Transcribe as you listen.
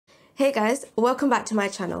Hey guys, welcome back to my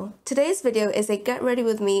channel. Today's video is a get ready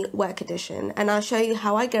with me work edition and I'll show you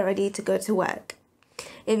how I get ready to go to work.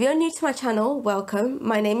 If you're new to my channel, welcome.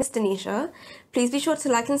 My name is Denisha. Please be sure to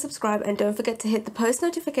like and subscribe and don't forget to hit the post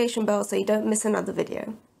notification bell so you don't miss another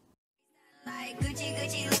video. Like Gucci,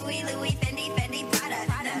 Louis, Fendi,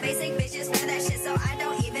 Prada. Basic bitches wear that shit so I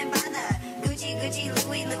don't even bother. Gucci,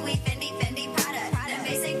 Louis, Fendi, Prada.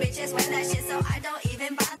 Basic bitches wear that shit so I don't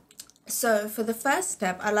even bother. So for the first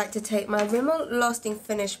step, I like to take my Rimmel Lasting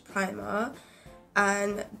Finish primer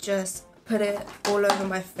and just put it all over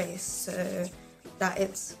my face so that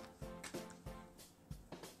it's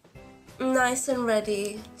nice and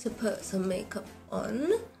ready to put some makeup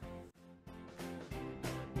on.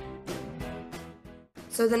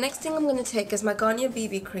 So the next thing I'm going to take is my Garnier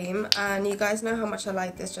BB cream, and you guys know how much I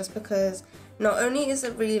like this just because not only is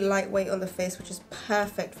it really lightweight on the face, which is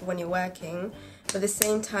perfect for when you're working, but at the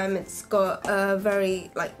same time it's got a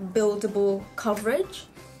very buildable coverage.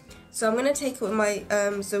 So I'm going to take it with my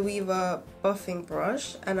Zoeva buffing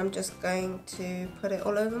brush and I'm just going to put it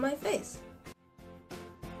all over my face.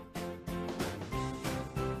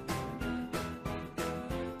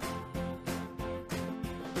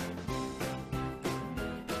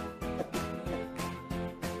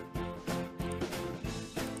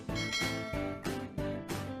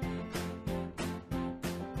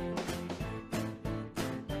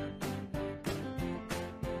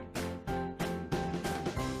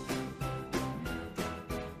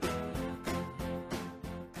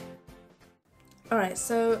 Alright,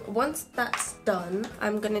 so once that's done,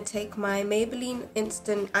 I'm going to take my Maybelline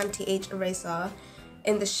Instant Anti-Age Eraser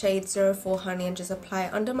in the shade 04 Honey and just apply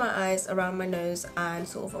it under my eyes, around my nose and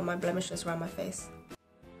sort of on my blemishes around my face.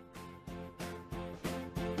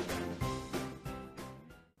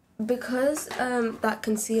 Because that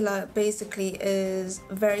concealer basically is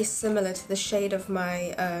very similar to the shade of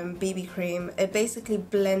my BB cream, it basically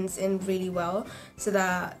blends in really well so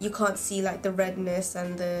that you can't see like the redness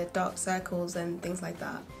and the dark circles and things like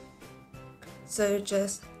that. So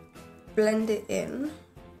just blend it in.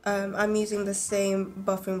 I'm using the same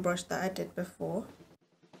buffing brush that I did before.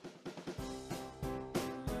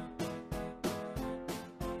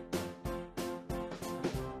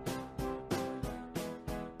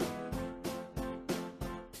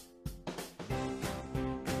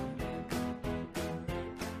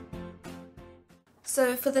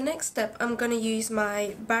 So for the next step, I'm going to use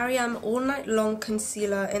my GRWM All Night Long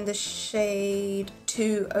Concealer in the shade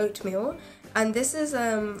 2 Oatmeal. And this is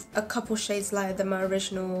a couple shades lighter than my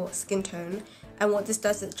original skin tone. And what this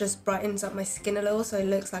does, it just brightens up my skin a little so it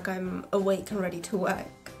looks like I'm awake and ready to work.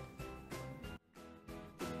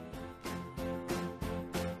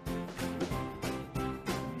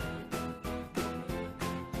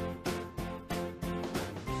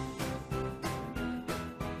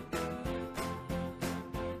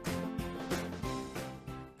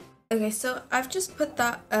 Okay, so I've just put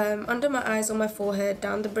that under my eyes, on my forehead,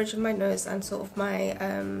 down the bridge of my nose and sort of my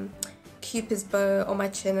cupid's bow on my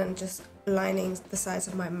chin and just lining the sides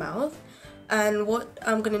of my mouth. And what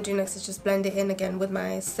I'm going to do next is just blend it in again with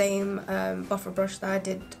my same buffer brush that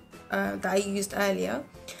I used earlier,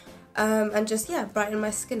 and just, yeah, brighten my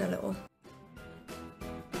skin a little.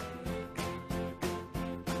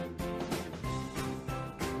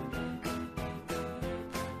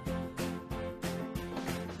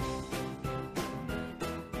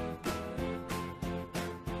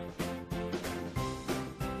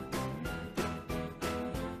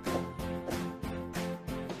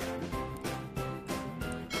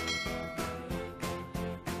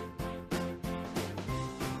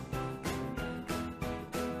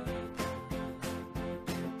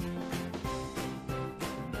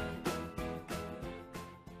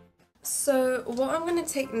 So what I'm going to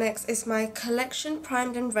take next is my Collection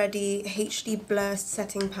Primed and Ready HD Blur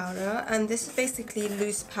Setting Powder, and this is basically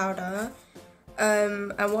loose powder,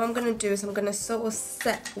 and what I'm going to do is I'm going to sort of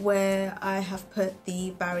set where I have put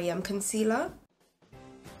the GRWM concealer.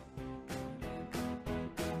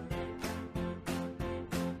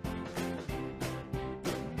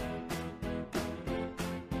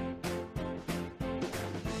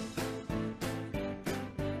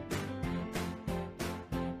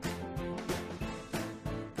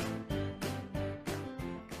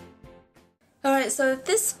 Alright, so at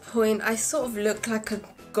this point I sort of look like a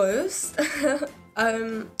ghost,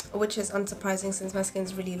 which is unsurprising since my skin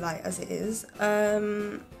is really light as it is.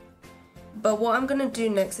 But what I'm going to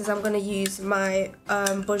do next is I'm going to use my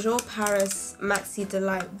Bonjour Paris Maxi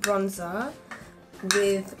Delight bronzer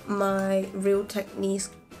with my Real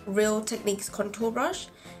Techniques contour brush.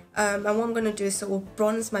 And what I'm going to do is sort of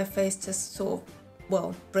bronze my face to sort of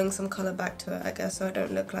well, bring some colour back to it, I guess, so I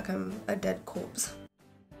don't look like I'm a dead corpse.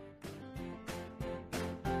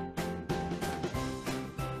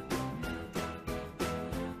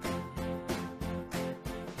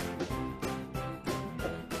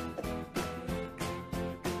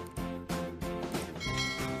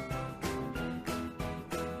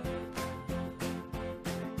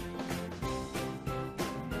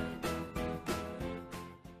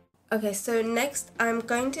 Okay, so next I'm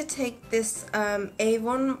going to take this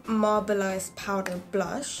Avon Marbleized Powder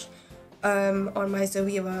Blush on my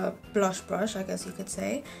Zoeva blush brush, I guess you could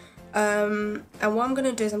say. And what I'm going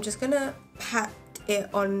to do is I'm just going to pat it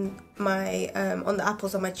on my on the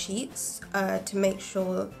apples of my cheeks to make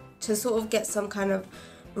sure, to sort of get some kind of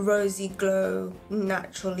rosy glow,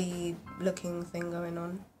 naturally looking thing going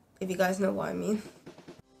on, if you guys know what I mean.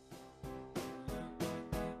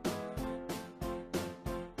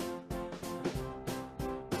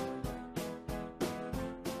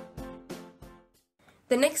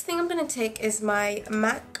 The next thing I'm going to take is my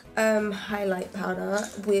MAC highlight powder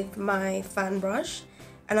with my fan brush,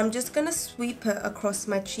 and I'm just going to sweep it across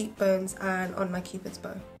my cheekbones and on my cupid's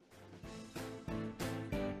bow.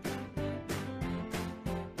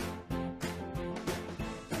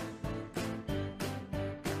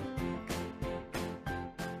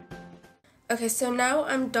 Okay, so now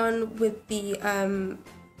I'm done with the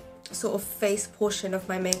sort of face portion of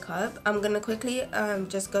my makeup. I'm gonna quickly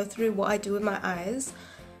just go through what I do with my eyes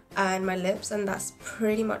and my lips, and that's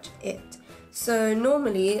pretty much it. So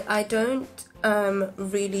normally I don't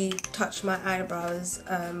really touch my eyebrows.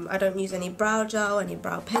 I don't use any brow gel, any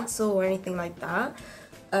brow pencil or anything like that.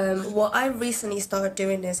 What I recently started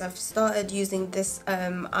doing is I've started using this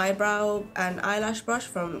eyebrow and eyelash brush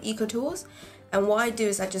from EcoTools, and what I do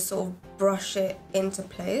is I just sort of brush it into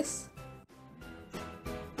place.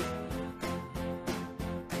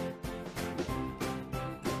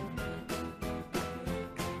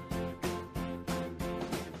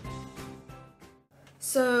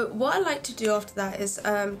 So what I like to do after that is,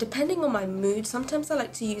 depending on my mood, sometimes I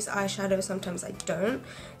like to use eyeshadow, sometimes I don't.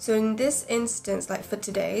 So in this instance, like for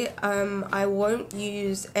today, I won't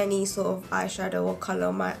use any sort of eyeshadow or colour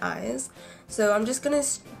on my eyes. So I'm just going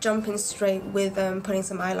to jump in straight with putting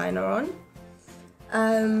some eyeliner on.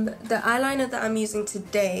 The eyeliner that I'm using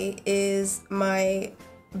today is my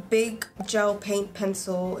big gel paint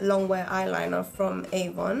pencil longwear eyeliner from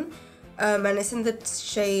Avon. And it's in the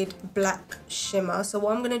shade Black Shimmer. So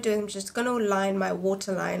what I'm going to do is I'm just going to line my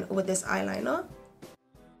waterline with this eyeliner.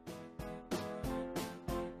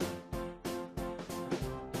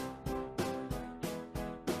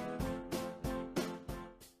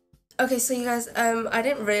 Okay, so you guys, I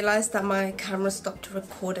didn't realise that my camera stopped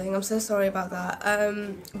recording. I'm so sorry about that.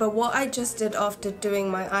 But what I just did after doing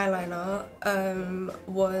my eyeliner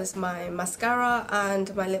was my mascara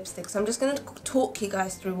and my lipstick. So I'm just going to talk you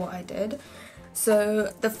guys through what I did.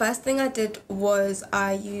 So the first thing I did was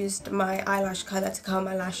I used my eyelash curler to curl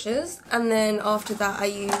my lashes. And then after that I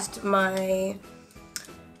used my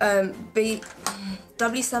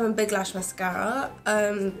W7 Big Lash Mascara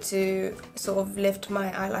to sort of lift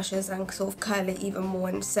my eyelashes and sort of curl it even more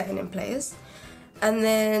and set it in place. And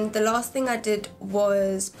then the last thing I did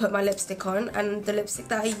was put my lipstick on, and the lipstick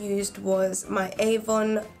that I used was my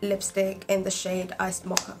Avon lipstick in the shade Iced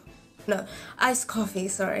Coffee,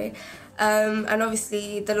 sorry. And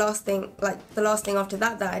obviously the last thing after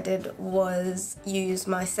that I did was use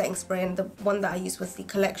my setting spray, and the one that I used was the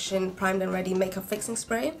Collection Primed and Ready Makeup Fixing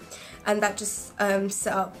Spray, and that just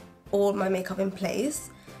set up all my makeup in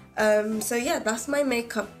place. So yeah, that's my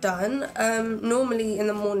makeup done. Normally in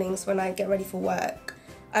the mornings when I get ready for work,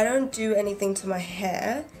 I don't do anything to my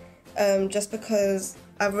hair, just because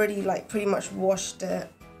I've already pretty much washed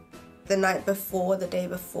it the night before, the day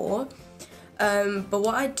before. But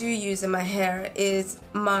what I do use in my hair is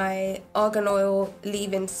my Argan Oil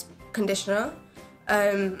leave-in conditioner,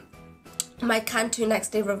 my Cantu Next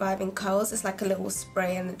Day Reviving Curls. It's like a little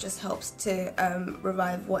spray, and it just helps to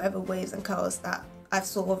revive whatever waves and curls that I've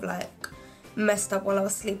sort of messed up while I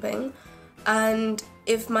was sleeping. And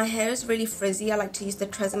if my hair is really frizzy, I like to use the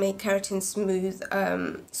Tresemme Keratin Smooth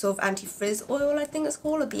sort of anti-frizz oil, I think it's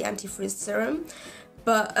called, or the anti-frizz serum.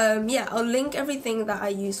 But yeah, I'll link everything that I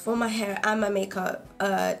use for my hair and my makeup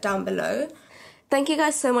down below. Thank you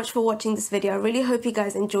guys so much for watching this video. I really hope you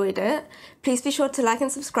guys enjoyed it. Please be sure to like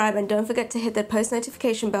and subscribe, and don't forget to hit the post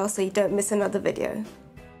notification bell so you don't miss another video.